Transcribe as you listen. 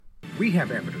we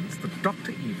have evidence that Dr.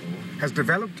 Evil has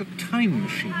developed a time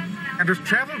machine and has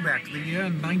traveled back to the year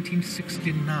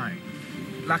 1969.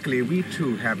 Luckily, we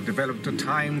too have developed a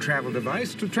time travel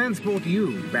device to transport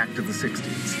you back to the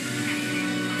 60s.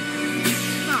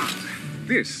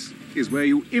 This is where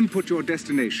you input your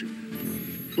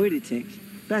destination. Wait a tick.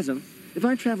 Basil, if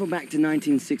I travel back to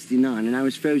 1969 and I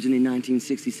was frozen in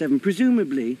 1967,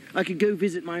 presumably I could go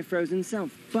visit my frozen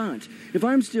self. But if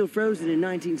I'm still frozen in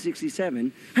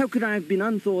 1967, how could I have been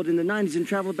unthawed in the 90s and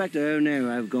travelled back to, oh no,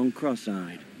 I've gone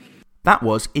cross-eyed? That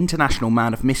was international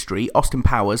man of mystery Austin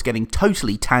Powers getting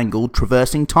totally tangled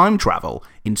traversing time travel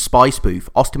in spy spoof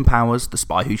Austin Powers, The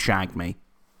Spy Who Shagged Me.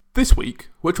 This week,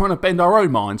 we're trying to bend our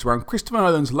own minds around Christopher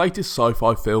Nolan's latest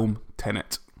sci-fi film,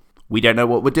 Tenet. We don't know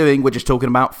what we're doing, we're just talking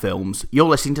about films. You're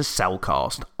listening to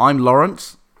Cellcast. I'm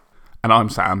Lawrence. And I'm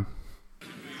Sam.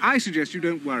 I suggest you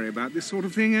don't worry about this sort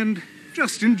of thing and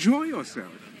just enjoy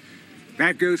yourself.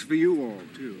 That goes for you all,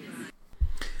 too.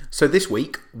 So this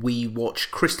week, we watch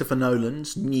Christopher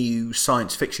Nolan's new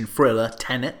science fiction thriller,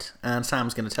 Tenet, and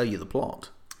Sam's going to tell you the plot.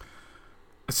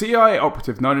 A CIA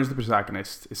operative known as the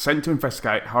protagonist is sent to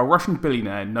investigate how a Russian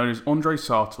billionaire known as Andrei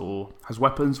Sartor has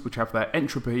weapons which have their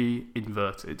entropy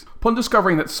inverted. Upon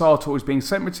discovering that Sartor is being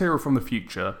sent material from the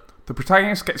future, the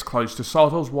protagonist gets close to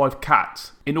Sartor's wife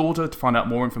Kat in order to find out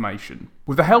more information.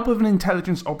 With the help of an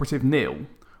intelligence operative Neil,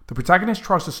 the protagonist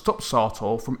tries to stop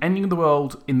Sartor from ending the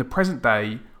world in the present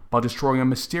day by destroying a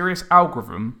mysterious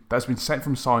algorithm that has been sent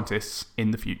from scientists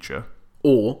in the future.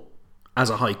 Or, as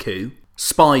a haiku,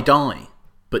 spy die.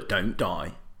 But don't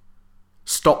die.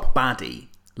 Stop baddie.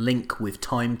 Link with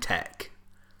time tech.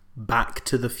 Back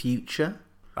to the future.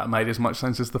 That made as much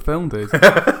sense as the film did.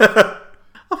 I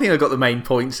think I got the main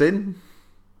points in.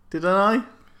 Didn't I?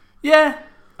 Yeah.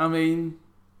 I mean,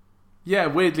 yeah,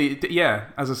 weirdly, yeah,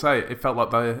 as I say, it felt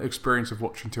like the experience of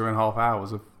watching 2.5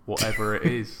 hours of whatever it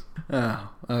is. Oh,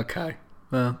 okay.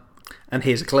 Well, and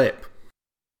here's a clip.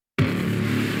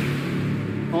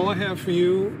 All I have for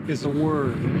you is a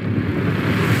word.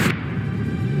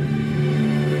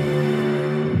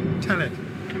 Tenet.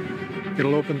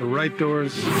 It'll open the right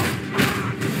doors,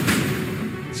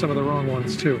 some of the wrong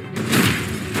ones too.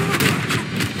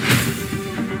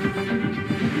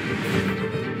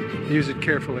 Use it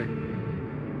carefully.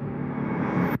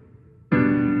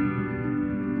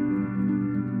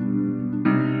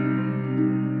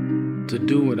 To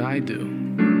do what I do,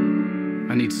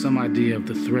 I need some idea of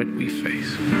the threat we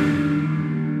face.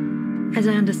 As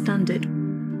I understand it,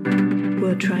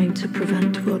 we're trying to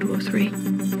prevent World War III.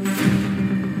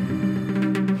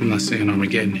 I'm not saying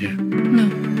Armageddon here. No.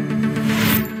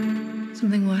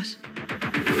 Something worse.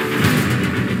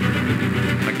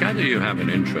 I gather you have an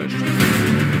interest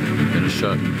in a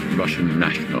certain Russian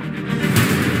national.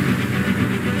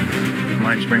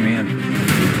 Why don't you bring me in?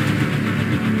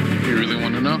 You really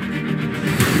want to know?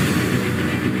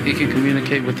 He can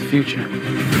communicate with the future.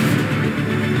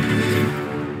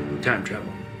 Time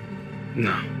travel.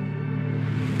 No.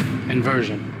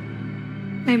 Inversion.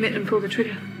 Aim it and pull the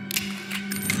trigger.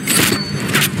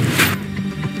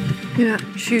 You're not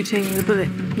shooting the bullet,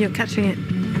 you're catching it.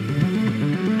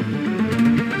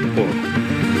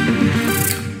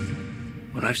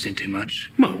 Well, I've seen too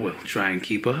much. Well, we'll try and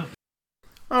keep up.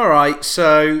 Alright,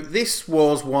 so this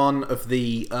was one of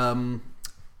the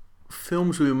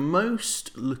films we were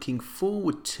most looking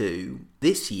forward to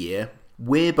this year.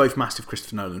 We're both massive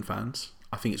Christopher Nolan fans.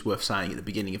 I think it's worth saying at the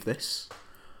beginning of this.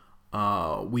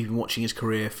 We've been watching his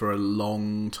career for a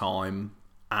long time,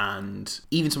 and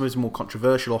even some of his more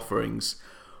controversial offerings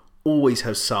always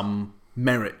has some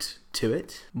merit to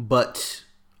it. But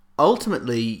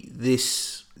ultimately,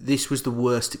 this was the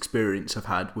worst experience I've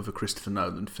had with a Christopher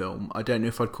Nolan film. I don't know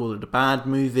if I'd call it a bad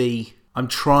movie. I'm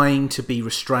trying to be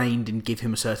restrained and give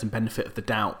him a certain benefit of the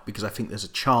doubt because I think there's a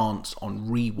chance on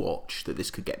rewatch that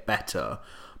this could get better.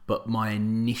 But my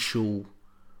initial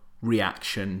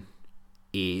reaction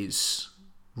is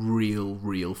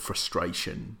real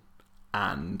frustration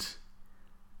and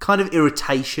kind of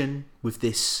irritation with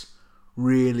this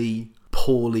really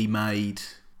poorly made,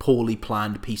 poorly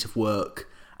planned piece of work.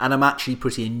 And I'm actually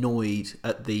pretty annoyed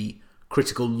at the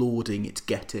critical lauding it's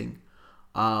getting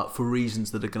for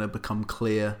reasons that are going to become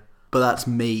clear. But that's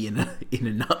me in a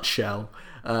nutshell.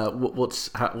 What's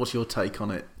your take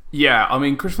on it? Yeah, I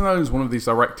mean, Christopher Nolan is one of these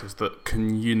directors that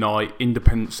can unite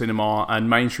independent cinema and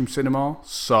mainstream cinema.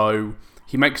 So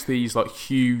he makes these like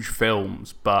huge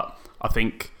films, but I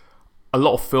think a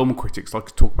lot of film critics like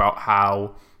to talk about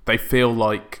how they feel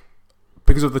like,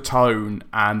 because of the tone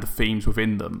and the themes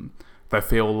within them, they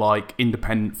feel like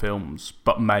independent films,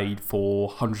 but made for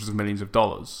hundreds of millions of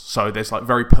dollars. So there's like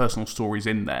very personal stories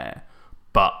in there,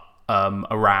 but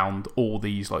around all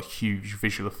these like huge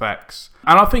visual effects.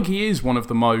 And I think he is one of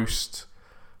the most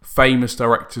famous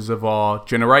directors of our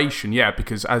generation,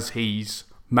 because as he's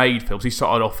made films, he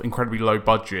started off incredibly low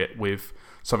budget with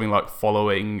something like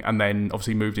Following, and then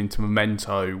obviously moved into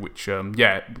Memento, which,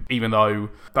 even though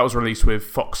that was released with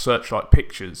Fox Searchlight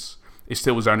Pictures, it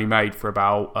still was only made for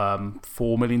about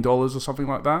 $4 million or something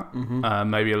like that,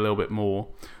 maybe a little bit more.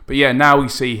 But now we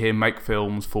see him make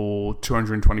films for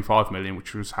 $225 million,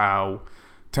 which was how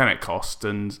Tenet cost,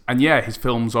 and his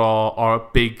films are a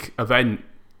big event.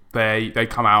 They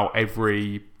come out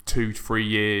every 2 to 3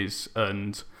 years,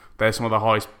 and they're some of the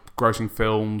highest grossing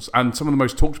films and some of the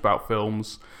most talked about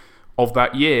films of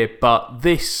that year. But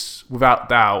this, without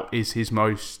doubt, is his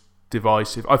most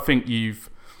divisive. I think you've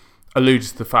alluded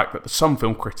to the fact that some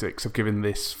film critics have given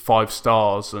this 5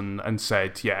 stars and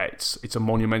said, it's a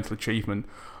monumental achievement.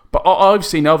 But I've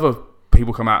seen other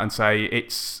people come out and say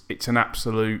it's an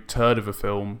absolute turd of a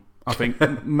film. I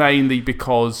think mainly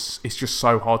because it's just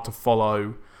so hard to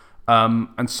follow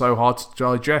and so hard to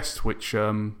digest, which,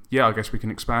 I guess we can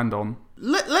expand on.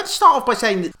 Let's start off by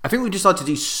saying that I think we decided to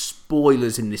do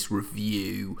spoilers in this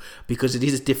review because it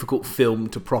is a difficult film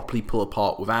to properly pull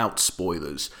apart without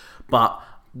spoilers. But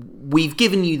we've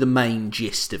given you the main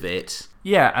gist of it.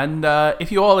 Yeah, and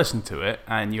if you are listening to it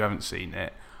and you haven't seen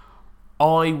it,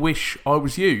 I wish I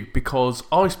was you, because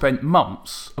I spent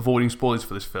months avoiding spoilers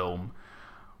for this film,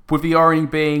 with the irony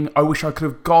being I wish I could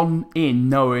have gone in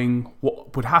knowing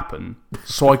what would happen,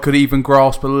 so I could even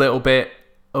grasp a little bit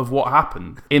of what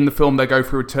happened. In the film, they go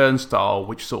through a turnstile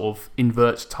which sort of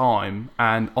inverts time,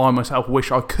 and I myself wish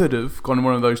I could have gone in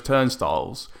one of those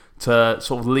turnstiles to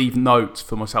sort of leave notes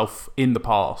for myself in the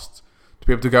past, to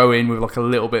be able to go in with like a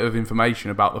little bit of information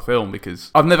about the film,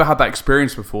 because I've never had that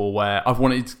experience before where I've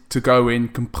wanted to go in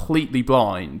completely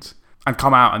blind and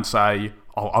come out and say,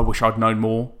 oh, I wish I'd known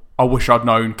more. I wish I'd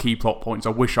known key plot points.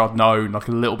 I wish I'd known like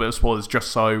a little bit of spoilers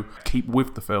just so I keep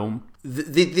with the film.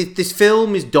 This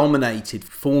film is dominated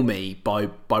for me by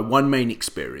one main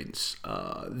experience.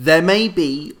 There may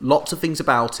be lots of things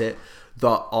about it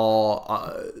that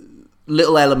are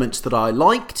little elements that I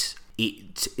liked.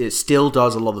 It still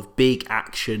does a lot of big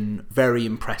action very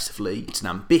impressively. It's an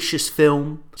ambitious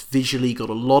film. It's visually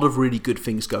got a lot of really good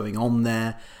things going on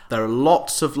there. There are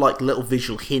lots of like little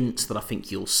visual hints that I think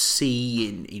you'll see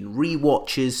in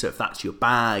rewatches. So if that's your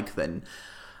bag, then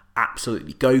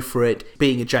absolutely go for it.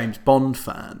 Being a James Bond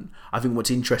fan, I think what's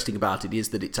interesting about it is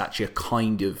that it's actually a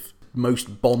kind of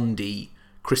most Bondy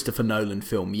Christopher Nolan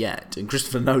film yet. And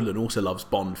Christopher Nolan also loves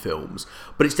Bond films,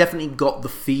 but it's definitely got the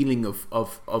feeling of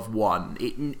one.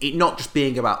 It not just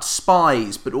being about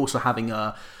spies, but also having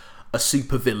a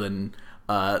supervillain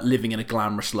living in a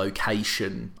glamorous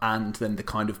location, and then the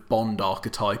kind of Bond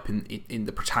archetype in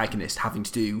the protagonist having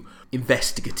to do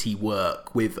investigative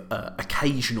work with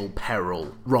occasional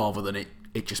peril, rather than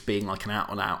it just being like an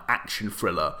out-and-out action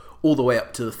thriller, all the way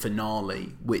up to the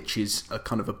finale, which is a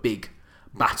kind of a big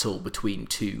battle between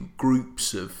two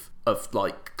groups of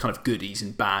like kind of goodies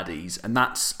and baddies, and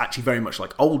that's actually very much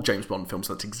like old James Bond films.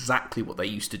 That's exactly what they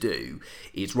used to do.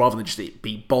 Is rather than just it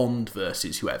be Bond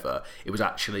versus whoever, it was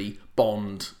actually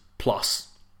Bond plus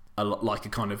like a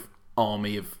kind of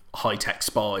army of high-tech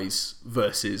spies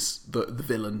versus the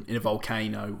villain in a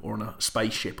volcano or on a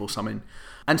spaceship or something.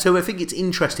 And so I think it's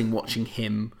interesting watching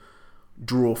him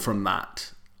draw from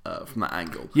that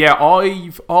angle. Yeah,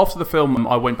 after the film,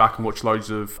 I went back and watched loads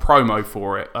of promo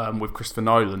for it with Christopher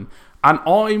Nolan, and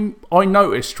I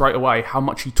noticed straight away how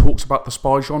much he talks about the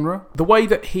spy genre. The way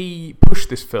that he pushed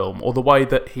this film, or the way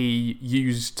that he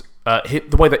used,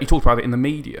 the way that he talked about it in the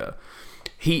media,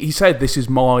 he said this is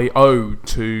my ode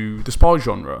to the spy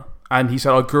genre, and he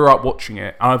said I grew up watching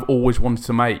it, and I've always wanted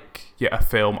to make a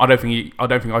film. I don't think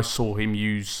I saw him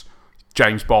use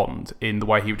James Bond in the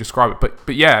way he would describe it,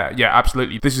 but yeah,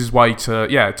 absolutely. This is a way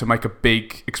to make a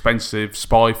big, expensive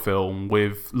spy film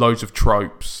with loads of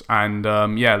tropes and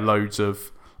loads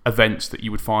of events that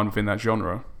you would find within that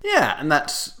genre. Yeah, and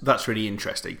that's really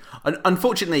interesting.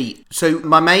 Unfortunately, so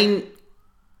my main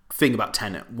thing about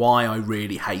Tenet, why I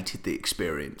really hated the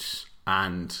experience,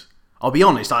 and I'll be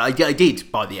honest, I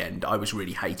did by the end. I was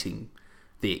really hating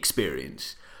the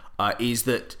experience. Is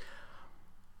that?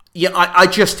 Yeah, I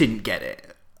just didn't get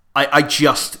it. I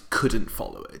just couldn't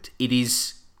follow it. It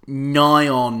is nigh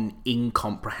on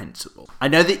incomprehensible. I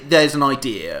know that there's an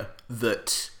idea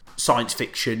that science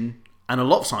fiction, and a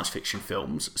lot of science fiction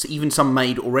films, so even some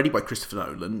made already by Christopher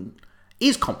Nolan,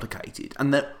 is complicated,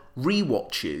 and that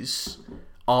rewatches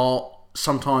are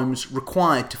sometimes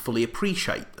required to fully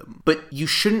appreciate them. But you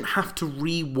shouldn't have to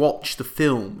rewatch the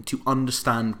film to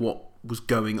understand what was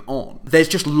going on. There's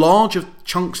just larger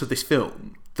chunks of this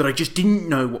film that I just didn't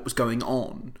know what was going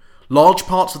on. Large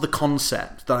parts of the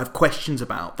concept that I have questions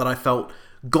about that I felt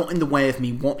got in the way of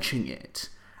me watching it.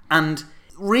 And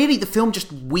really, the film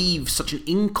just weaves such an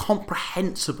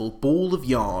incomprehensible ball of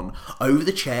yarn over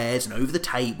the chairs and over the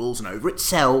tables and over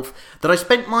itself that I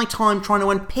spent my time trying to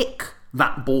unpick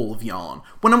that ball of yarn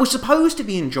when I was supposed to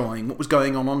be enjoying what was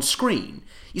going on screen.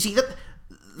 You see,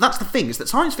 that's the thing, is that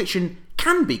science fiction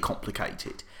can be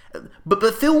complicated.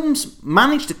 But films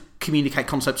manage to communicate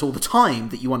concepts all the time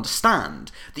that you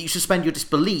understand, that you suspend your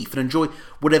disbelief and enjoy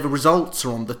whatever results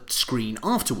are on the screen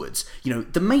afterwards. You know,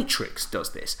 The Matrix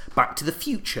does this, Back to the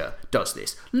Future does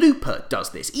this, Looper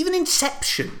does this, even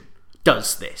Inception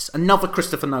does this, another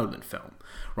Christopher Nolan film,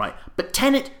 right? But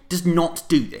Tenet does not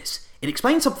do this. It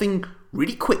explains something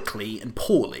really quickly and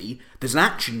poorly, there's an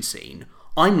action scene,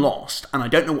 I'm lost, and I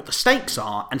don't know what the stakes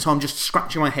are, and so I'm just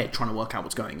scratching my head trying to work out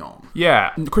what's going on.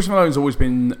 Yeah, Christopher Nolan's always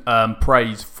been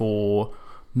praised for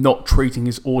not treating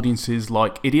his audiences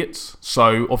like idiots.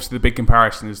 So, obviously, the big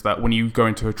comparison is that when you go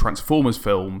into a Transformers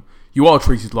film, you are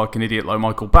treated like an idiot like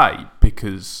Michael Bay,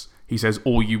 because he says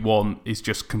all you want is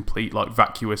just complete, like,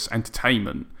 vacuous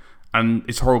entertainment. And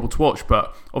it's horrible to watch,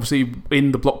 but obviously,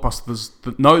 in the blockbusters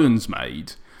that Nolan's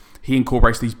made, he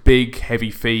incorporates these big,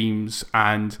 heavy themes,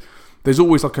 and there's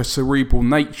always like a cerebral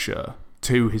nature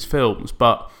to his films.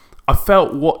 But I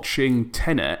felt watching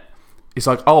Tenet, it's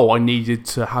like, I needed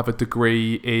to have a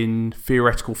degree in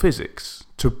theoretical physics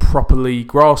to properly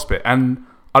grasp it. And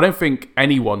I don't think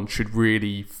anyone should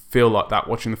really feel like that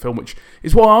watching the film, which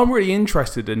is why I'm really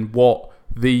interested in what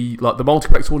the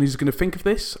multiplex audience is going to think of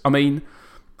this. I mean,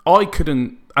 I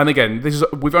couldn't, and again,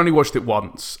 we've only watched it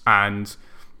once, and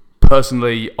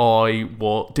personally, I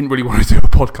didn't really want to do a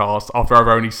podcast after I've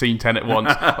only seen Tenet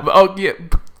once. But,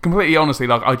 completely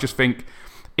honestly, I just think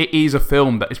it is a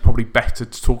film that is probably better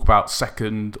to talk about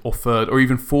second or third or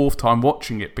even fourth time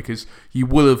watching it, because you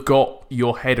will have got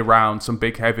your head around some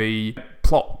big, heavy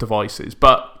plot devices.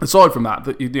 But aside from that,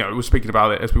 we're speaking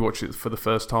about it as we watched it for the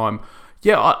first time.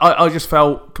 Yeah, I just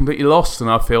felt completely lost, and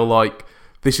I feel like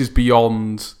this is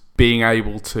beyond being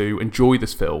able to enjoy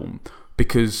this film.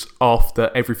 Because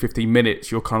after every 15 minutes,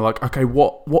 you're kind of like, okay,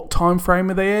 what time frame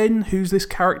are they in? Who's this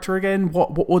character again?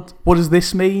 What does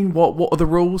this mean? What are the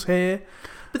rules here?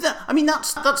 But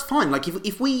that's fine. Like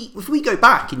if we go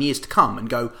back in years to come and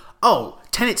go,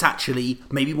 Tenet's actually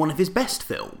maybe one of his best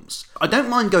films. I don't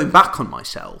mind going back on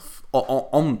myself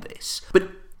on this, but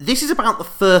this is about the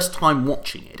first time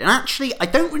watching it, and actually, I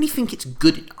don't really think it's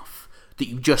good enough that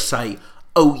you just say,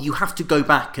 you have to go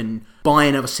back and buy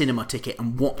another cinema ticket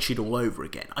and watch it all over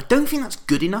again. I don't think that's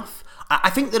good enough. I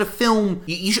think that a film,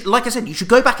 you should, like I said, you should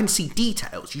go back and see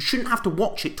details. You shouldn't have to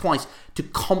watch it twice to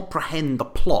comprehend the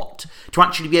plot, to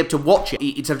actually be able to watch it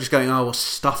instead of just going,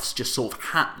 stuff's just sort of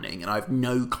happening and I have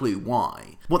no clue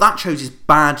why. What that shows is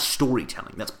bad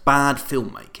storytelling. That's bad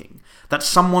filmmaking. That's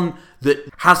someone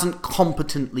that hasn't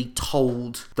competently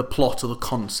told the plot or the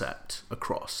concept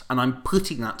across. And I'm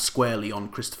putting that squarely on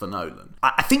Christopher Nolan.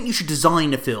 I think you should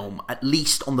design a film, at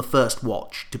least on the first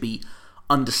watch, to be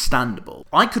understandable.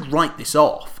 I could write this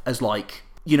off as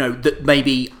that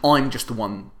maybe I'm just the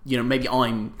one, maybe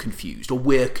I'm confused or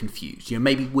we're confused.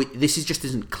 Maybe this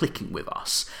isn't clicking with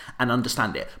us and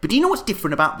understand it. But do you know what's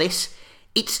different about this?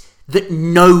 It's that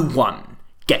no one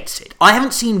gets it. I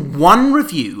haven't seen one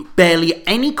review, barely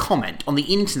any comment on the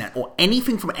internet or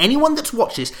anything from anyone that's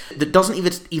watched this that doesn't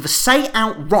either say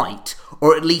outright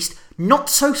or at least not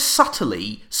so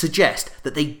subtly suggest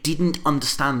that they didn't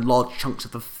understand large chunks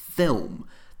of the film.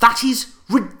 That is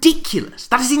ridiculous.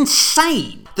 That is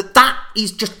insane. That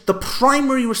is just the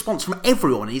primary response from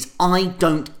everyone is, I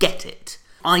don't get it.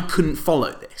 I couldn't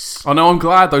follow this. I know, I'm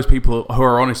glad those people who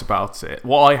are honest about it.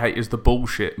 What I hate is the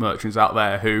bullshit merchants out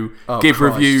there who give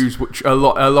reviews which are a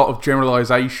lot of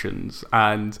generalisations,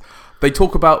 and they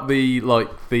talk about the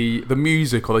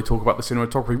music, or they talk about the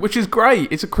cinematography, which is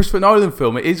great. It's a Christopher Nolan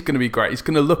film. It is going to be great. It's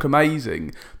going to look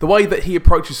amazing. The way that he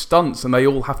approaches stunts, and they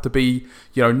all have to be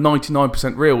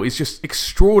 99% real, is just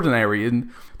extraordinary.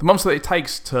 And the months that it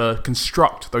takes to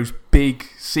construct those big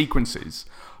sequences,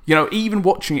 even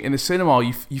watching it in the cinema,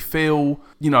 you feel,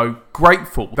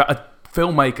 grateful that a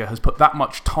filmmaker has put that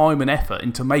much time and effort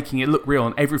into making it look real,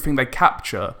 and everything they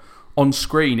capture on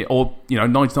screen, or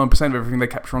 99% of everything they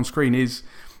capture on screen is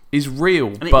real.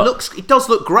 And it does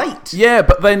look great. Yeah,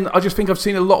 but then I just think I've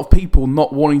seen a lot of people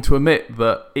not wanting to admit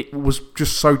that it was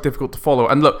just so difficult to follow.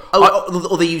 And look,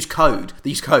 or they use code.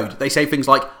 They say things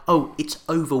like, it's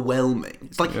overwhelming.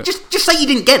 It's like, just say you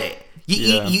didn't get it.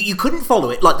 You couldn't follow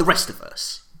it like the rest of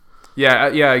us.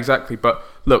 Yeah, exactly. But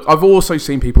look, I've also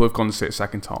seen people who've gone to see it a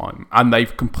second time and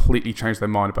they've completely changed their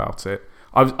mind about it.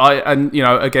 And you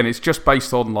know, again, it's just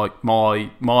based on like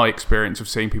my experience of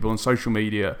seeing people on social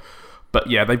media. But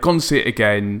yeah, they've gone to see it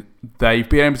again. They've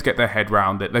been able to get their head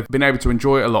around it. They've been able to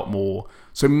enjoy it a lot more.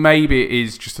 So maybe it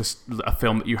is just a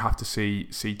film that you have to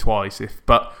see twice.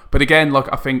 But again, like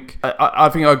I think I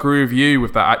agree with you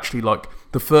with that. Actually, like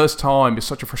the first time is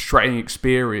such a frustrating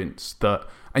experience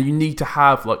and you need to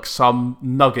have like some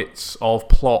nuggets of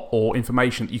plot or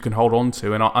information that you can hold on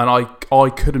to. And I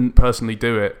couldn't personally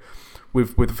do it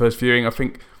with the first viewing. I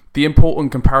think the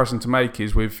important comparison to make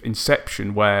is with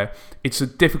Inception, where it's a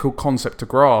difficult concept to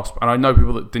grasp, and I know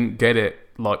people that didn't get it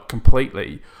like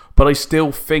completely, but I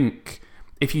still think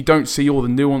if you don't see all the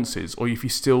nuances, or if you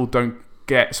still don't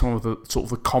get some of the sort of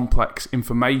the complex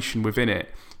information within it,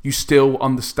 you still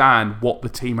understand what the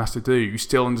team has to do. You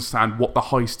still understand what the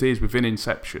heist is within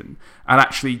Inception, and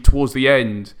actually towards the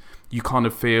end, you kind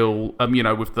of feel, you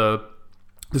know, with the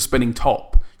spinning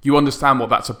top, you understand what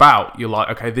that's about. You're like,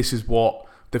 okay, this is what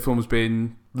the film's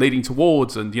been leading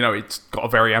towards, and you know it's got a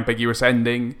very ambiguous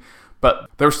ending, but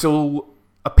there are still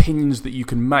opinions that you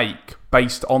can make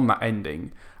based on that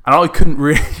ending. And I couldn't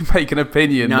really make an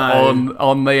opinion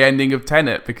on the ending of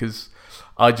Tenet because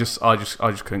I just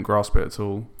couldn't grasp it at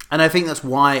all. And I think that's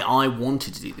why I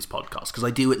wanted to do this podcast, because I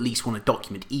do at least want to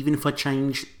document, even if I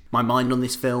change my mind on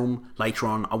this film later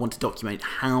on, I want to document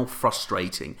how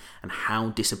frustrating and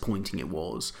how disappointing it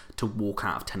was to walk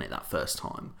out of Tenet that first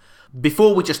time.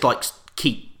 Before we just like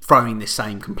keep throwing this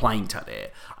same complaint at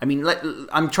it, I mean,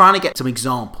 I'm trying to get some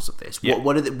examples of this. Yeah.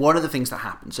 What are the things that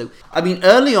happen? So, I mean,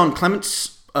 early on,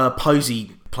 Clemence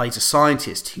Posey plays a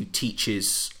scientist who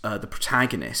teaches the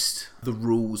protagonist the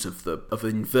rules of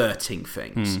inverting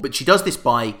things. But she does this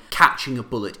by catching a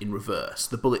bullet in reverse.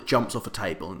 The bullet jumps off a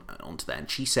table and onto there, and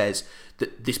she says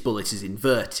that this bullet is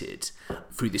inverted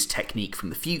through this technique from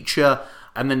the future.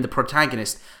 And then the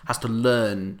protagonist has to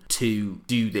learn to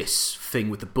do this thing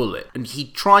with the bullet. And he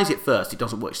tries it first, it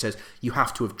doesn't work. She says, you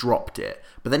have to have dropped it.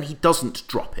 But then he doesn't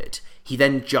drop it. He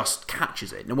then just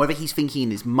catches it. And whether he's thinking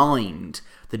in his mind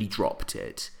that he dropped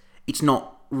it, it's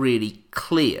not really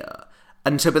clear.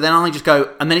 And so, but then I just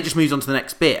go, and then it just moves on to the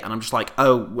next bit. And I'm just like,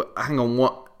 oh, hang on,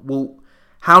 what? Well,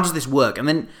 how does this work? And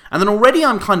then already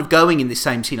I'm kind of going in this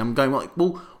same scene. I'm going like,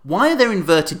 well, why are there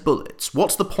inverted bullets?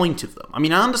 What's the point of them? I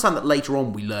mean, I understand that later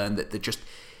on we learn that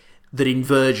that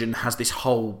inversion has this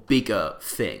whole bigger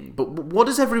thing. But what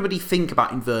does everybody think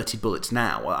about inverted bullets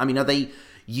now? I mean, are they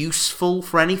useful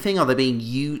for anything? Are they being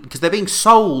used? Because they're being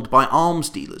sold by arms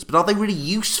dealers, but are they really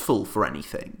useful for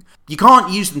anything? You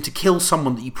can't use them to kill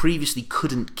someone that you previously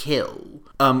couldn't kill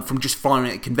from just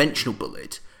firing a conventional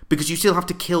bullet, because you still have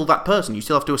to kill that person. You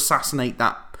still have to assassinate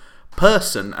that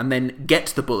person and then get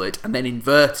the bullet and then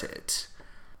invert it.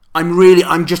 I'm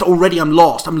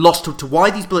lost. I'm lost to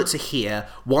why these bullets are here,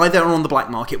 why they're on the black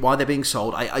market, why they're being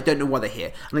sold. I don't know why they're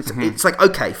here. And it's like,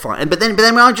 okay, fine. But then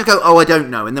I just go, oh, I don't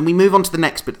know. And then we move on to the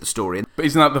next bit of the story. But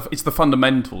isn't that it's the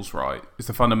fundamentals, right? It's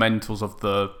the fundamentals of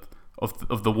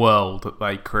the world that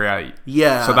they create.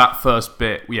 Yeah. So that first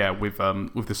bit, with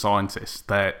the scientist,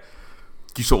 that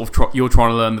you sort of you're trying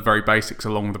to learn the very basics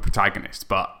along with the protagonist,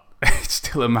 but it's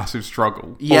still a massive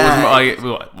struggle. Yeah. It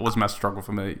was a massive struggle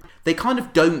for me. They kind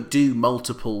of don't do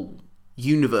multiple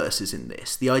universes in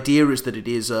this. The idea is that it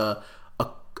is a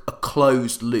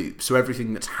closed loop, so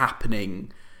everything that's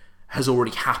happening has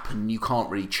already happened. You can't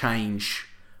really change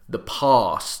the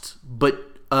past. But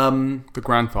the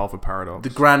grandfather paradox.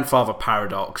 The grandfather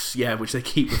paradox, yeah, which they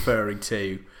keep referring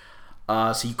to.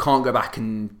 So you can't go back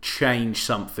and change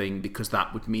something, because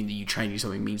that would mean that you changing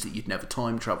something means that you'd never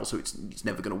time travel, so it's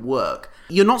never going to work.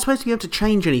 You're not supposed to be able to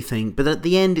change anything, but at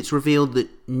the end it's revealed that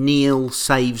Neil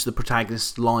saves the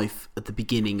protagonist's life at the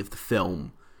beginning of the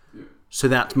film. Yeah. So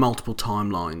that's multiple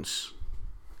timelines.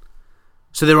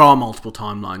 So there are multiple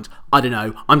timelines. I don't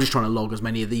know. I'm just trying to log as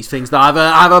many of these things that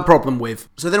I have a problem with.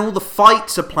 So then all the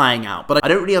fights are playing out, but I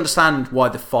don't really understand why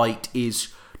the fight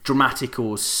is dramatic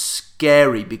or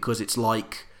scary, because it's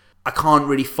like I can't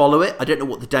really follow it. I don't know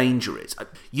what the danger is.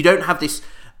 You don't have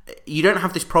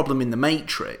this problem in the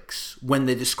Matrix when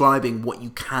they're describing what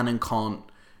you can and can't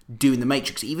do in the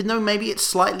Matrix, even though maybe it's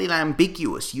slightly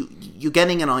ambiguous. You're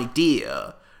getting an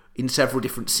idea in several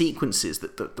different sequences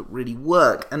that really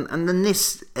work, and then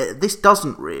this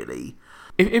doesn't really.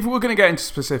 If we're going to get into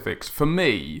specifics, for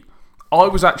me, I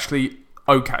was actually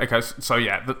okay. So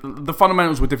yeah, the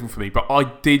fundamentals were different for me, but I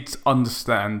did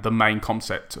understand the main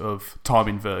concept of time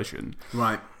inversion.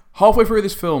 Right. Halfway through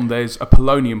this film, there's a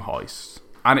polonium heist,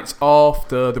 and it's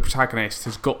after the protagonist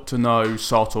has got to know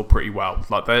Sartor pretty well.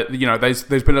 Like, there's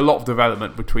been a lot of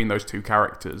development between those two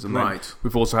characters, and then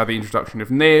we've also had the introduction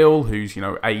of Neil, who's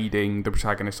aiding the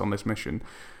protagonist on this mission.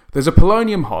 There's a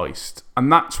polonium heist,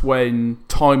 and that's when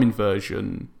time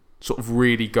inversion sort of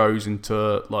really goes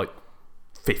into like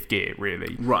fifth gear,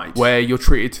 really. Right. Where you're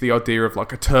treated to the idea of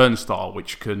like a turnstile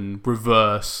which can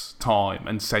reverse time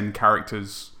and send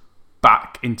characters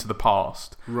back into the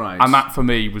past. Right. And that for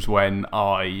me was when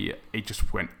it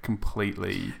just went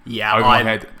completely over my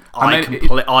head.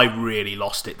 I really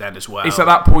lost it then as well. It's at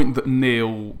that point that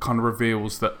Neil kind of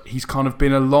reveals that he's kind of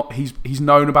been he's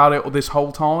known about it this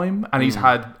whole time, and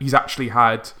he's actually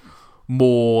had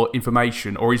more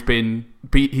information, or he's been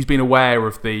aware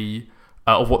of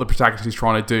of what the protagonist is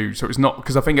trying to do. So it's not,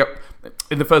 because I think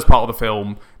in the first part of the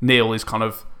film, Neil is kind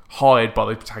of hired by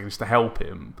the protagonist to help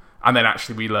him, and then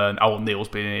actually we learn, Neil's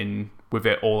been in with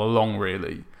it all along,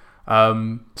 really.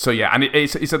 So yeah, and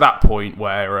it's at that point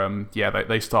where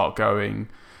they start going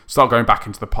back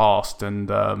into the past, and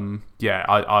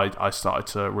I started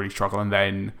to really struggle, and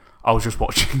then I was just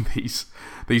watching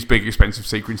these big expensive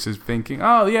sequences, thinking,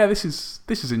 oh yeah, this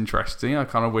is interesting. I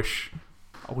kind of wish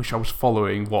I was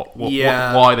following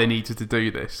why they needed to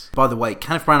do this. By the way,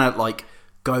 Kenneth Branagh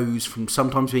goes from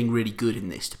sometimes being really good in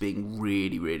this to being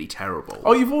really, really terrible.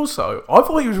 Oh, I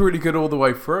thought he was really good all the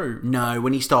way through. No,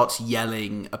 when he starts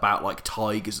yelling about like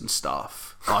tigers and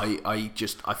stuff, I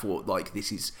thought like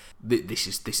this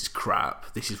is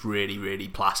crap. This is really, really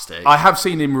plastic. I have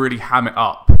seen him really ham it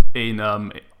up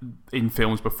in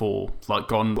films before, like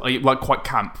gone like quite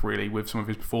camp really with some of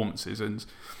his performances, and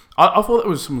I thought there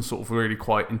was some sort of really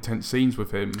quite intense scenes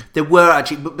with him. There were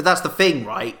actually, but that's the thing,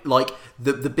 right? Like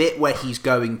the bit where he's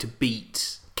going to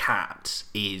beat Kat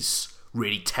is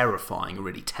really terrifying,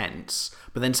 really tense.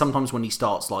 But then sometimes when he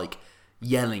starts like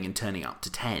yelling and turning up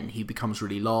to 10, he becomes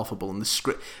really laughable, and the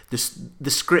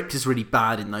script is really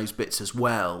bad in those bits as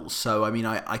well. So I mean,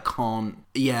 I can't.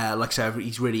 Yeah, like I say,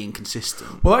 he's really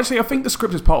inconsistent. Well, actually, I think the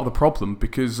script is part of the problem,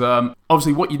 because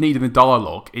obviously what you need in the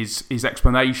dialogue is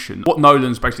explanation. What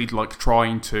Nolan's basically like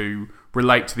trying to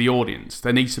relate to the audience,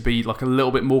 there needs to be like a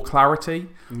little bit more clarity,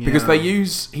 because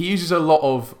he uses a lot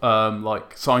of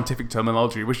like scientific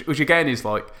terminology, which again is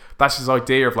like, that's his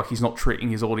idea of like, he's not treating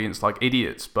his audience like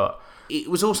idiots. But it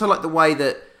was also like the way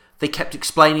that they kept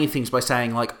explaining things by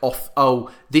saying like,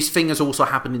 this thing has also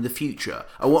happened in the future.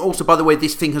 Oh, also, by the way,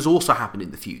 this thing has also happened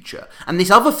in the future, and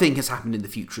this other thing has happened in the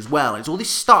future as well. And it's all this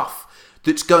stuff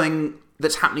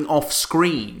that's happening off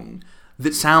screen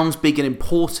that sounds big and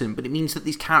important, but it means that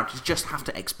these characters just have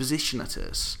to exposition at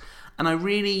us. And I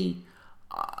really,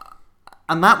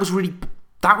 and that was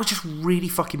just really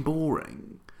fucking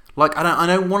boring. Like I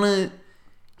don't want to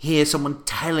hear someone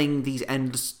telling these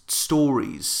endless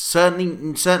stories.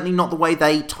 Certainly not the way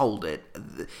they told it.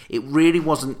 It really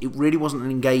wasn't an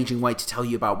engaging way to tell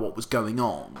you about what was going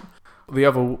on. The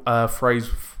other phrase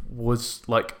was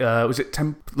like, was it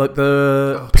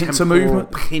the pincer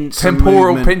movement?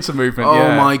 Temporal pincer movement. Oh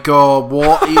yeah. My god!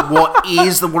 What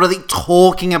are they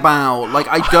talking about? Like,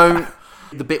 I don't.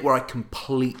 The bit where I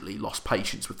completely lost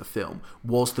patience with the film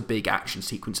was the big action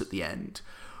sequence at the end,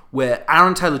 where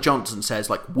Aaron Taylor Johnson says,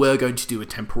 like, we're going to do a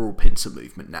temporal pincer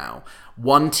movement now.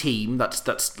 One team,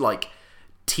 that's like,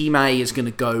 Team A is going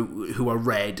to go, who are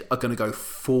red, are going to go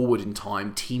forward in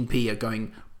time. Team B are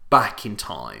going back in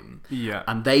time. Yeah.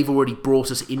 And they've already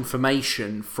brought us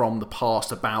information from the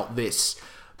past about this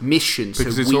mission.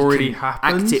 Because so it's already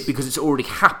happened? Act it because it's already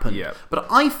happened. Yeah. But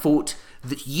I thought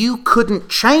that you couldn't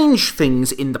change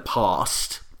things in the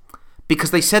past, because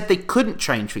they said they couldn't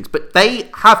change things, but they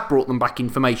have brought them back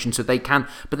information, so they can.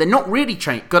 But they're not really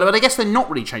changing. But I guess they're not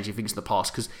really changing things in the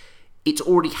past, because it's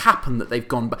already happened that they've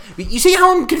gone back. You see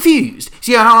how I'm confused?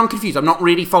 I'm not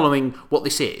really following what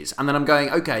this is. And then I'm going,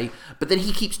 okay. But then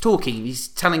he keeps talking. He's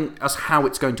telling us how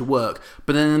it's going to work.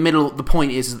 But then in the middle, the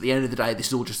point is, at the end of the day, this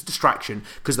is all just a distraction,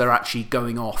 because they're actually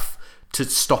going off to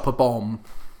stop a bomb.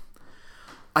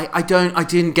 I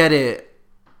didn't get it.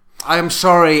 I'm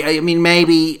sorry. I mean,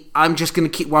 maybe I'm just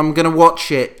going to I'm going to watch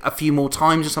it a few more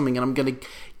times or something, and I'm going to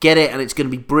get it, and it's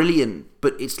going to be brilliant.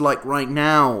 But it's like, right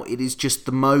now, it is just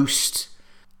the most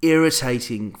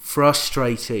irritating,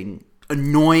 frustrating,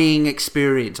 annoying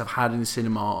experience I've had in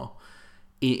cinema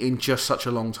in just such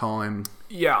a long time.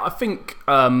 Yeah, I think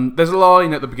there's a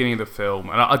line at the beginning of the film,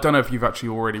 and I don't know if you've actually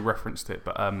already referenced it,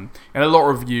 but in a lot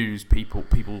of reviews, people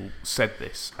said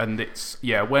this, and it's,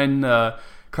 when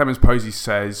Clemens Posey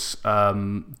says,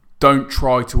 don't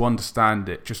try to understand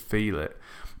it, just feel it.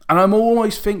 And I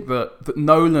always think that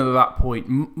Nolan at that point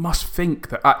must think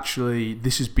that actually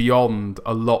this is beyond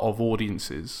a lot of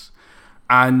audiences.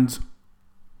 And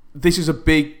this is a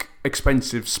big,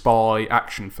 expensive spy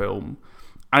action film,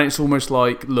 and it's almost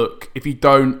like, look, if you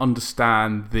don't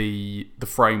understand the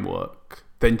framework,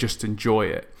 then just enjoy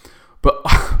it. But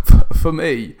for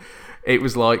me, it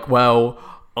was like, well,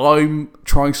 I'm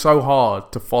trying so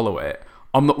hard to follow it,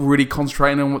 I'm not really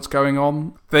concentrating on what's going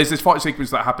on. There's this fight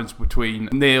sequence that happens between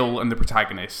Neil and the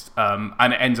protagonist,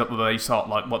 and it ends up that they start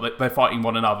they're fighting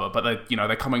one another, but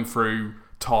they're coming through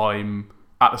time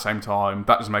at the same time.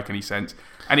 That doesn't make any sense.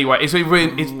 Anyway, it's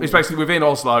basically within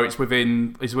Oslo. It's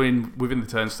within the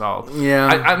turnstile.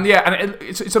 Yeah, and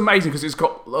it's amazing because it's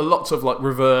got lots of like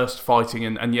reversed fighting,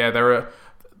 and there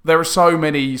are so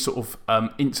many sort of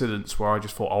incidents where I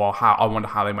just thought, I wonder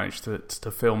how they managed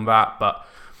to film that, but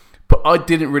I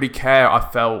didn't really care. I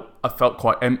felt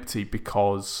quite empty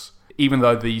because even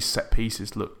though these set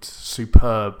pieces looked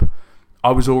superb,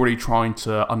 I was already trying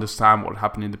to understand what had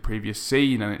happened in the previous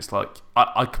scene, and it's like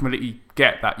I completely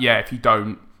get that. Yeah, if you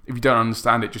don't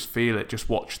understand it, just feel it. Just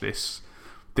watch this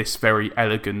very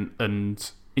elegant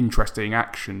and interesting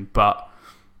action. But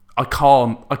I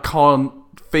can't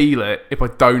feel it if I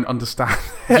don't understand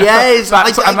it. Yes,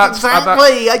 exactly. I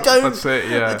don't. That's it.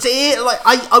 Yeah, that's it. Like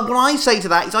what I say to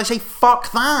that is, I say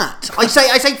fuck that. I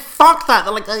say fuck that.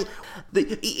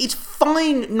 It's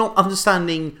fine not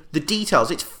understanding the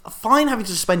details. It's fine having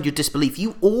to suspend your disbelief.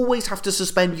 You always have to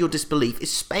suspend your disbelief,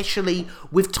 especially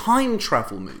with time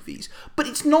travel movies. But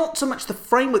it's not so much the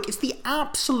framework, it's the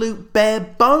absolute bare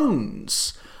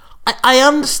bones. I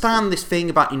understand this thing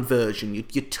about inversion.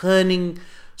 You're turning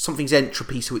something's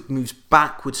entropy so it moves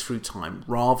backwards through time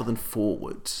rather than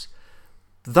forwards.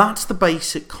 That's the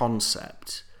basic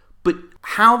concept. But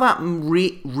how that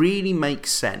really makes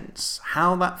sense,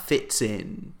 how that fits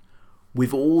in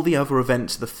with all the other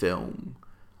events of the film,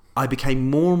 I became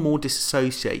more and more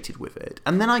disassociated with it.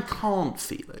 And then I can't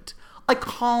feel it. I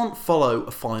can't follow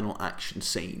a final action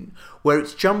scene where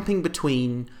it's jumping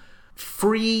between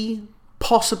 3,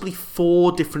 possibly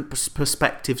 4 different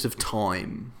perspectives of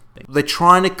time. They're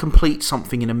trying to complete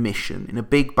something in a mission, in a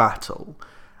big battle,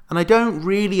 and I don't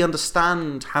really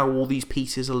understand how all these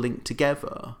pieces are linked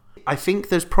together. I think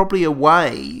there's probably a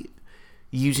way,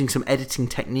 using some editing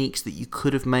techniques, that you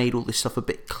could have made all this stuff a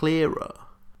bit clearer,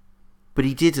 but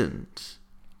he didn't,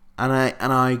 and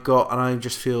I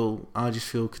just feel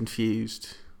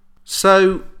confused.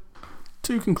 So,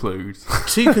 to conclude,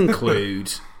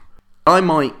 I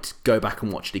might go back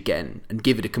and watch it again and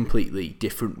give it a completely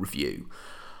different review.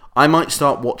 I might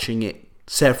start watching it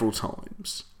several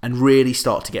times and really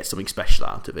start to get something special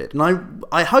out of it. And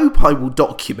I hope I will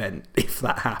document if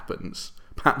that happens,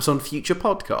 perhaps on future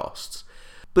podcasts.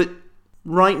 But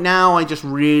right now, I just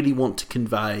really want to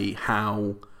convey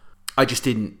how I just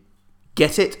didn't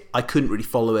get it, I couldn't really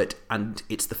follow it, and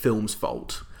it's the film's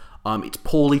fault. It's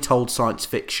poorly told science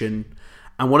fiction,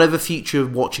 and whatever future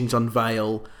watchings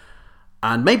unveil,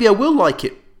 and maybe I will like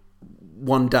it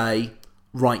one day,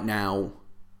 right now,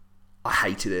 I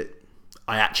hated it.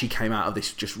 I actually came out of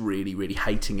this just really, really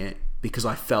hating it because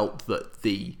I felt that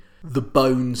the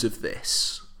bones of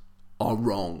this are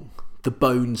wrong. The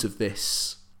bones of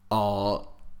this are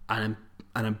an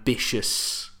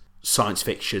ambitious science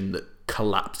fiction that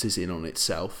collapses in on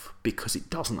itself because it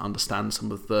doesn't understand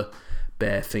some of the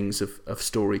bare things of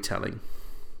storytelling.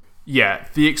 Yeah,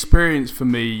 the experience for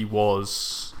me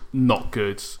was not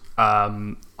good.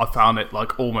 I found it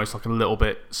almost a little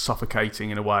bit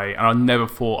suffocating in a way, and I never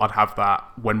thought I'd have that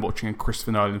when watching a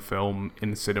Christopher Nolan film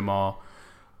in the cinema.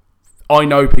 I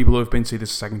know people who have been to see this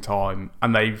a second time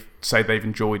and they've said they've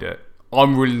enjoyed it.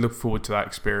 I'm really looking forward to that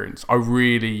experience. I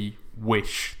really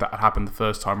wish that had happened the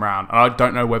first time round, and I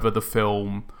don't know whether the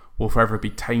film will forever be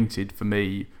tainted for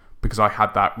me because I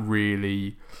had that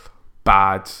really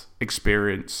bad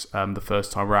experience the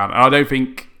first time round, and I don't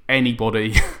think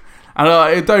anybody and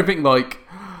I don't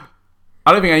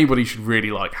think anybody should really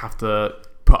have to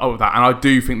put up with that. And I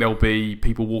do think there'll be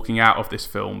people walking out of this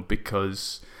film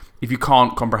because if you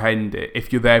can't comprehend it,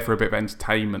 if you're there for a bit of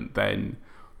entertainment, then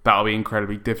that'll be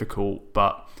incredibly difficult.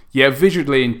 But yeah,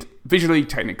 visually,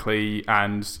 technically,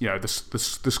 and the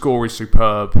score is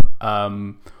superb.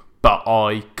 But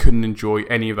I couldn't enjoy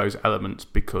any of those elements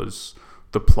because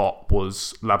the plot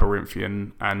was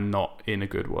labyrinthian and not in a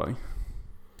good way.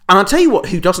 And I'll tell you what,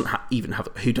 who doesn't have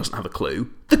a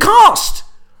clue? The cast!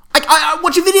 I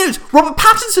watching videos, Robert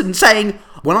Pattinson saying,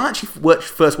 when I actually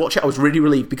first watched it, I was really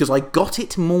relieved because I got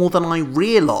it more than I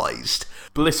realised.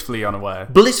 Blissfully unaware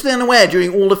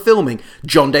during all the filming.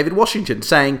 John David Washington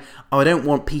saying, I don't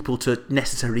want people to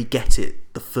necessarily get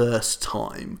it the first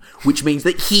time, which means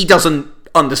that he doesn't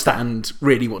understand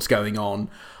really what's going on.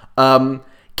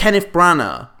 Kenneth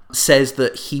Branagh says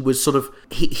that he was sort of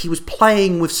he was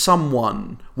playing with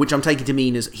someone, which I'm taking to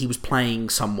mean as he was playing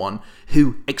someone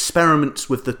who experiments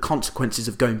with the consequences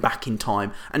of going back in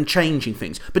time and changing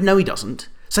things. But no, he doesn't.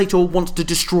 Sator wants to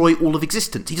destroy all of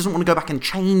existence. He doesn't want to go back and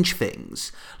change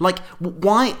things. Like,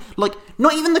 why? Like,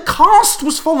 not even the cast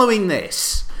was following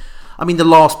this. I mean, the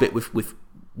last bit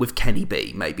with Kenny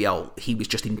B, maybe he was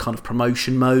just in kind of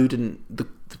promotion mode, and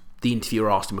the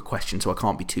interviewer asked him a question, so I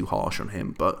can't be too harsh on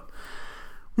him, but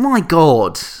my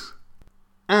God.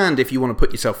 And if you want to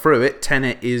put yourself through it,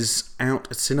 Tenet is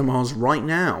out at cinemas right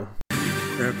now.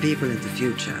 There are people in the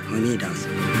future who need us.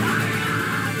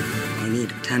 Who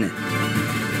need Tenet.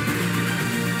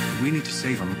 We need to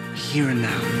save them here and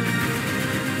now.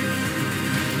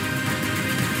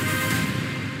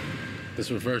 This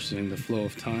reversing the flow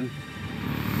of time.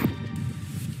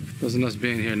 Doesn't us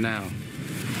being here now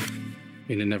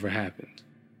mean it never happened?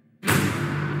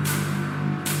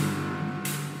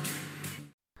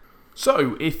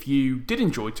 So, if you did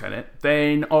enjoy Tenet,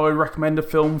 then I would recommend a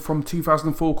film from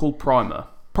 2004 called Primer.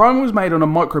 Primer was made on a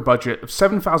micro-budget of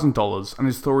 $7,000 and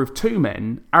is the story of two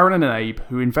men, Aaron and Abe,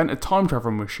 who invent a time travel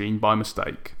machine by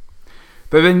mistake.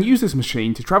 They then use this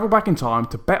machine to travel back in time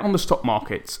to bet on the stock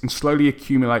markets and slowly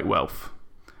accumulate wealth.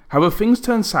 However, things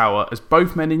turn sour as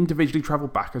both men individually travel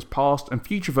back as past and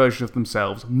future versions of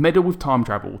themselves meddle with time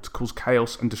travel to cause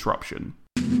chaos and disruption.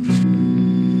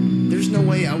 There's no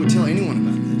way I would tell anyone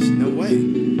about this. No way.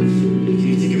 Can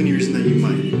you think of any reason that you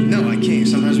might? No, I can't.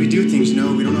 Sometimes we do things, we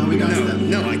don't know how we got to that.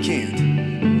 No, I can't.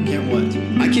 Can't what?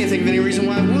 I can't think of any reason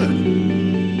why I would.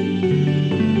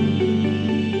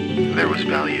 There was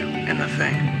value in the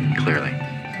thing, clearly.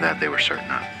 That they were certain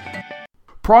of.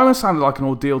 Primer sounded like an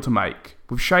ordeal to make,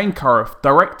 with Shane Carruth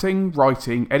directing,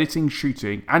 writing, editing,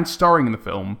 shooting, and starring in the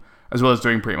film, as well as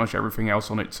doing pretty much everything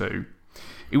else on it too.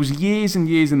 It was years and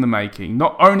years in the making,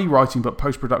 not only writing but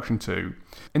post-production too.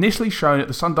 Initially shown at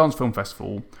the Sundance Film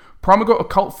Festival, Primer got a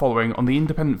cult following on the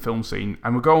independent film scene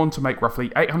and would go on to make roughly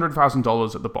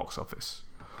 $800,000 at the box office.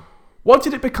 Why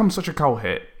did it become such a cult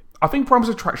hit? I think Primer's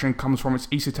attraction comes from its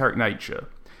esoteric nature.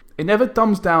 It never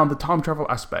dumbs down the time travel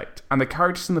aspect, and the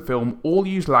characters in the film all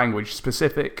use language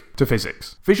specific to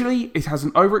physics. Visually, it has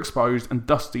an overexposed and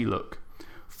dusty look.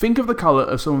 Think of the colour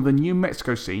of some of the New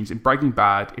Mexico scenes in Breaking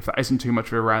Bad if that isn't too much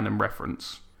of a random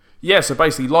reference. Yeah, so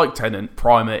basically, like Tenet,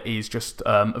 Primer is just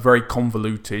a very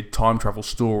convoluted time travel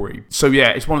story. So yeah,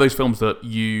 it's one of those films that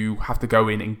you have to go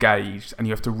in engaged and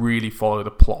you have to really follow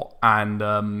the plot and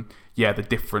the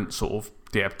different sort of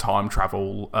time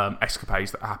travel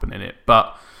escapades that happen in it.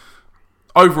 But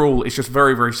overall, it's just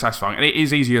very, very satisfying, and it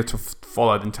is easier to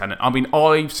follow than Tenet. I mean,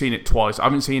 I've seen it twice. I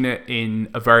haven't seen it in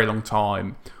a very long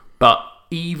time, but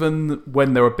even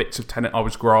when there were bits of Tenet I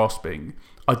was grasping,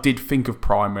 I did think of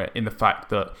Primer in the fact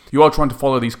that you are trying to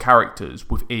follow these characters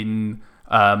within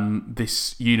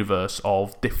this universe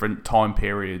of different time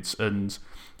periods, and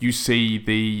you see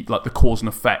the cause and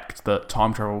effect that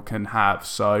time travel can have.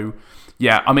 So,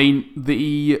 yeah, I mean,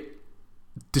 the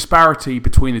disparity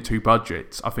between the two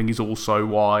budgets, I think, is also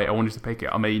why I wanted to pick it.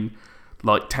 I mean,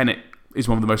 like, Tenet is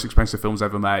one of the most expensive films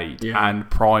ever made, and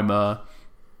Primer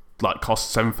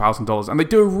costs $7,000, and they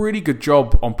do a really good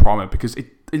job on Primer because it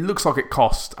looks like it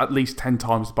cost at least 10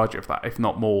 times the budget of that, if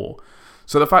not more.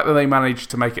 So the fact that they managed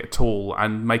to make it at all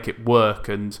and make it work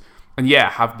and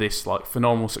have this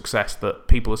phenomenal success that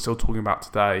people are still talking about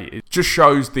today, it just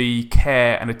shows the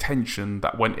care and attention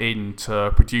that went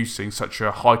into producing such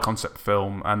a high concept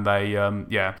film, and they and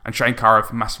Shane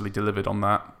Carruth massively delivered on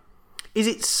that. Is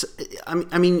it?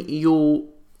 I mean, you're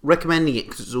recommending it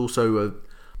because it's also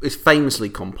it's famously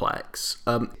complex.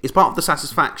 Is part of the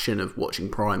satisfaction of watching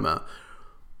Primer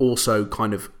also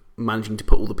kind of managing to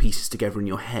put all the pieces together in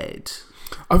your head?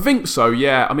 I think so,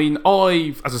 yeah. I mean,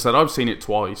 as I said, I've seen it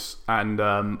twice, and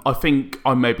I think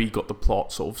I maybe got the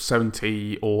plot sort of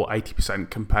 70 or 80%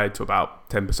 compared to about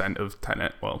 10% of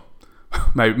Tenet. Well,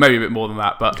 maybe a bit more than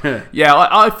that, but yeah,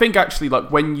 I think actually,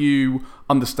 when you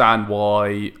understand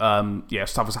why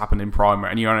stuff has happened in Primer,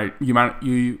 and you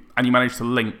manage to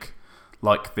link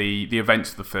the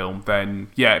events of the film, then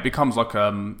yeah, it becomes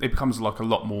a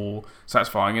lot more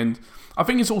satisfying. And I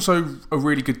think it's also a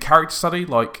really good character study.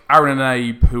 Like Aaron and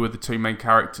Abe, who are the two main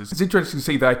characters, it's interesting to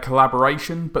see their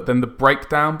collaboration, but then the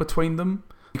breakdown between them.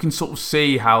 You can sort of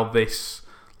see how this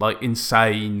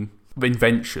insane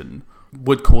invention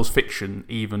would cause fiction,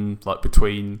 even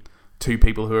between two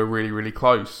people who are really, really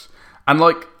close. And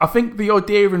I think the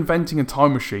idea of inventing a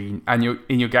time machine and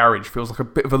in your garage feels like a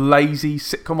bit of a lazy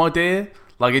sitcom idea.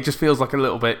 It just feels like a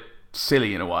little bit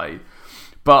silly in a way.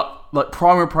 But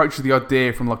Primer approaches the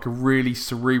idea from a really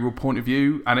cerebral point of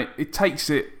view, and it takes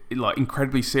it like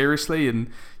incredibly seriously, and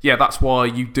yeah, that's why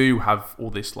you do have all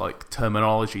this like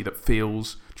terminology that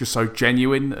feels just so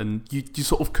genuine, and you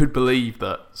sort of could believe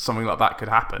that something like that could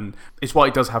happen. It's why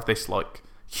it does have this like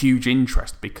huge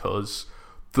interest, because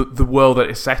the world that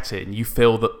it's set in, you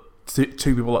feel that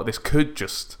two people like this could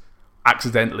just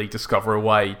accidentally discover a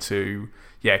way to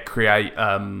create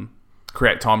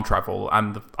time travel.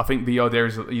 And I think the idea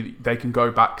is that they can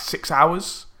go back 6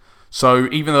 hours. So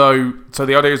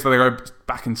the idea is that they go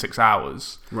back in 6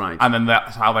 hours, right? And then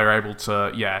that's how they're able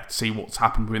to see what's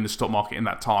happened within the stock market in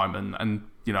that time, and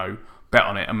bet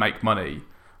on it and make money.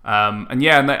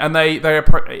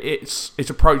 It's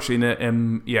approached in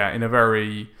a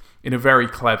very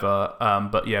clever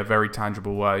but very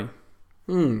tangible way.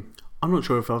 I'm not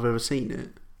sure if I've ever seen it.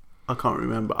 I can't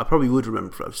remember. I probably would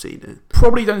remember if I've seen it.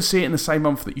 Probably don't see it in the same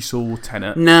month that you saw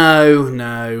Tenet. No,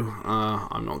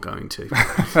 I'm not going to.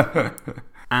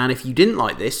 And if you didn't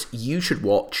like this, you should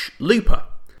watch Looper.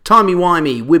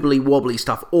 Timey-wimey, wibbly-wobbly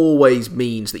stuff always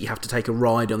means that you have to take a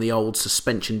ride on the old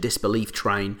suspension disbelief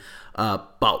train,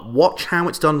 but watch how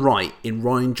it's done right in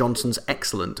Rian Johnson's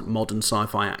excellent modern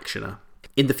sci-fi actioner.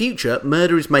 In the future,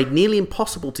 murder is made nearly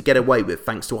impossible to get away with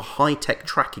thanks to a high-tech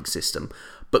tracking system,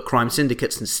 but crime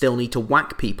syndicates still need to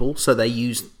whack people, so they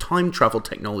use time travel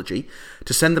technology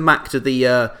to send them back to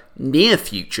the near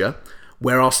future,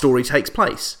 where our story takes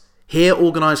place. Here,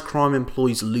 organised crime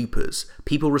employs loopers,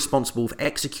 people responsible for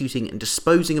executing and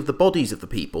disposing of the bodies of the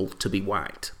people to be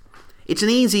whacked. It's an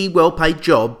easy, well-paid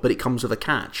job, but it comes with a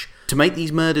catch. To make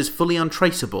these murders fully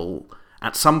untraceable,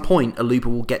 at some point a looper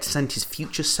will get sent his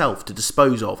future self to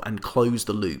dispose of and close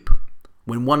the loop.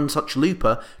 When one such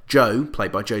looper, Joe,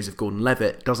 played by Joseph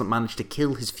Gordon-Levitt, doesn't manage to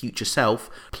kill his future self,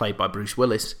 played by Bruce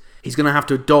Willis, he's going to have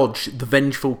to dodge the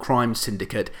vengeful crime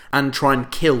syndicate and try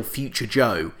and kill future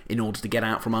Joe in order to get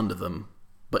out from under them.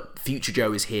 But future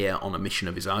Joe is here on a mission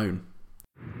of his own.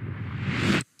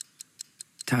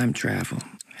 Time travel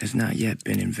has not yet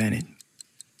been invented,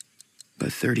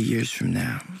 but 30 years from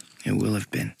now, it will have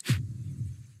been.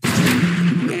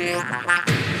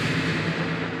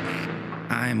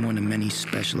 I am one of many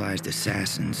specialized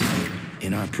assassins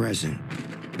in our present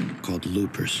called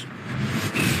loopers.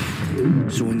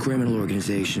 So when criminal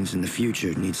organizations in the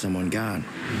future need someone gone,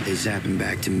 they zap him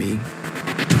back to me,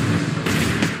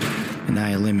 and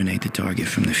I eliminate the target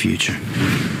from the future.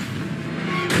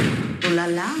 Oh la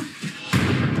la.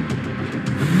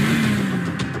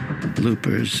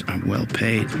 Loopers are well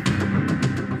paid.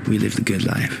 We live the good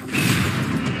life.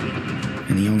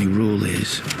 And the only rule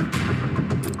is,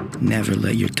 never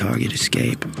let your target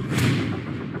escape.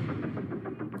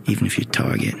 Even if your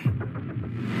target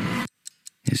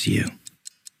is you.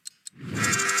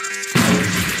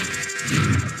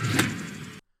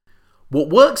 What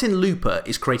works in Looper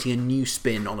is creating a new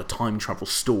spin on a time travel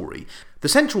story. The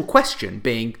central question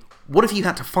being, what if you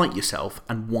had to fight yourself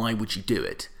and why would you do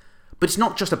it? But it's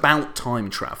not just about time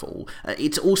travel,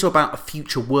 it's also about a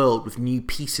future world with new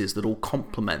pieces that all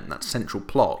complement that central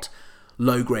plot.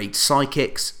 Low-grade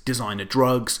psychics, designer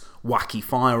drugs, wacky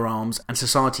firearms, and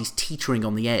society's teetering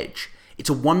on the edge. It's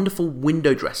a wonderful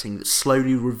window dressing that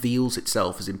slowly reveals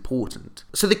itself as important.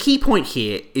 So the key point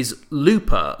here is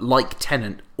Looper, like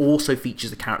Tenet, also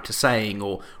features a character saying,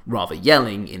 or rather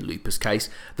yelling in Looper's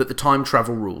case, that the time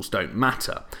travel rules don't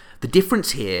matter. The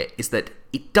difference here is that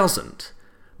it doesn't.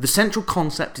 The central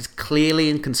concept is clearly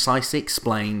and concisely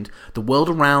explained, the world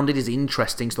around it is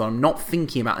interesting so that I'm not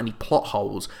thinking about any plot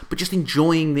holes, but just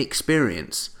enjoying the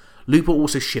experience. Looper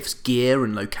also shifts gear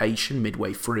and location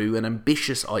midway through, an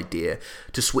ambitious idea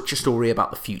to switch a story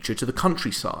about the future to the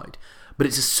countryside. But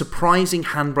it's a surprising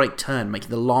handbrake turn,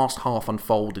 making the last half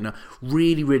unfold in a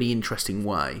really, really interesting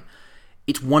way.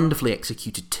 It's wonderfully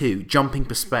executed too, jumping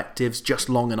perspectives just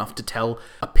long enough to tell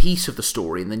a piece of the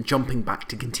story and then jumping back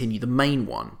to continue the main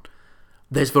one.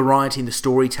 There's variety in the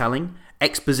storytelling,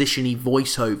 exposition-y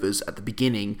voiceovers at the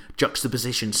beginning,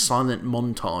 juxtaposition silent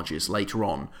montages later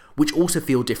on, which also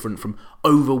feel different from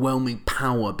overwhelming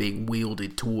power being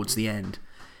wielded towards the end.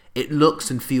 It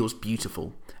looks and feels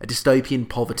beautiful, a dystopian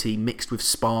poverty mixed with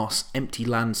sparse, empty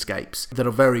landscapes that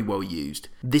are very well used.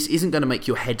 This isn't going to make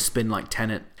your head spin like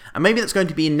Tenet, and maybe that's going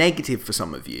to be a negative for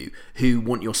some of you who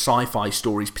want your sci-fi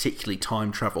stories, particularly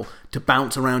time travel, to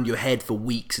bounce around your head for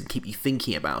weeks and keep you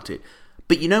thinking about it.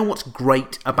 But you know what's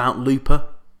great about Looper?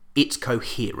 It's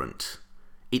coherent.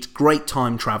 It's great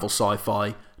time travel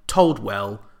sci-fi, told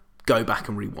well. Go back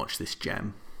and rewatch this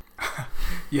gem.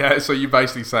 Yeah, so you're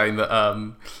basically saying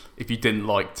that if you didn't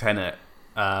like Tenet,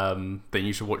 then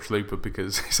you should watch Looper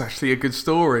because it's actually a good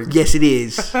story. Yes, it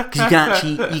is, because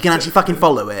you can actually fucking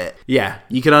follow it. Yeah,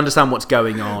 you can understand what's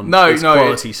going on. It's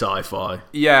quality sci-fi.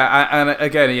 Yeah, and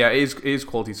again, yeah, it is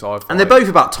quality sci-fi. And they're both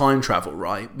about time travel,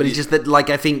 right? But it's just that, like,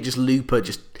 I think just Looper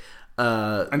just.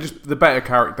 And just the better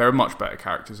character, there are much better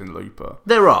characters in Looper.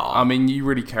 There are. I mean, you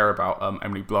really care about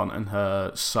Emily Blunt and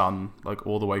her son, like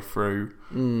all the way through.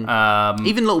 Even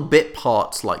little bit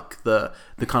parts, like the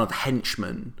kind of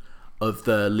henchman of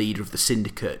the leader of the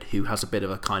syndicate, who has a bit of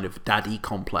a kind of daddy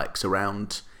complex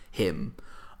around him.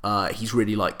 He's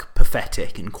really like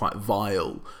pathetic and quite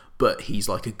vile, but he's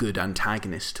like a good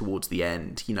antagonist towards the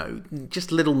end. You know,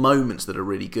 just little moments that are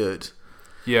really good.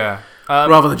 Yeah.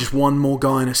 Rather than just one more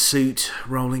guy in a suit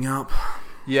rolling up.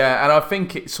 Yeah, and I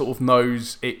think it sort of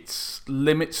knows its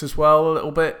limits as well a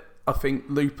little bit, I think,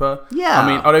 Looper. Yeah. I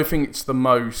mean, I don't think it's the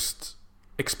most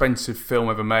expensive film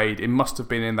ever made. It must have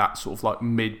been in that sort of like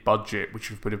mid-budget,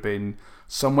 which would have been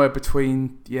somewhere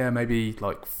between, maybe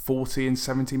like $40 and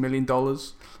 $70 million.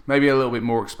 Maybe a little bit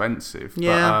more expensive.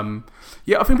 Yeah.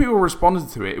 But, I think people responded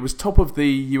to it. It was top of the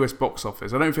US box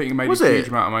office. I don't think it made a huge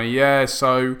amount of money. Yeah,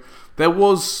 so... There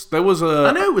was a...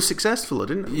 I know it was successful, I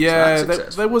didn't know it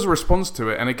was there was a response to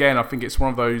it. And again, I think it's one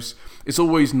of those... It's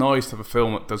always nice to have a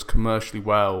film that does commercially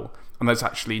well and that's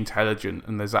actually intelligent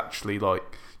and there's actually, like...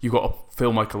 You've got a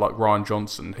filmmaker like Rian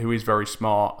Johnson who is very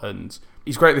smart and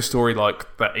he's great at this story,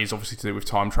 like, that is obviously to do with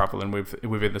time travel and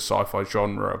within the sci-fi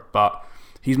genre, but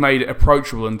he's made it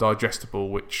approachable and digestible,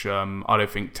 which I don't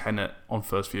think Tenet on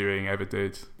first viewing ever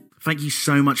did. Thank you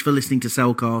so much for listening to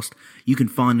Cellcast. You can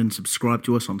find and subscribe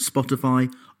to us on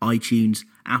Spotify, iTunes,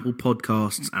 Apple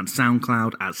Podcasts and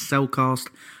SoundCloud at Cellcast.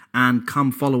 And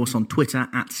come follow us on Twitter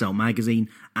at Cell Magazine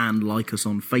and like us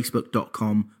on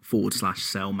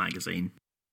Facebook.com/Cell Magazine.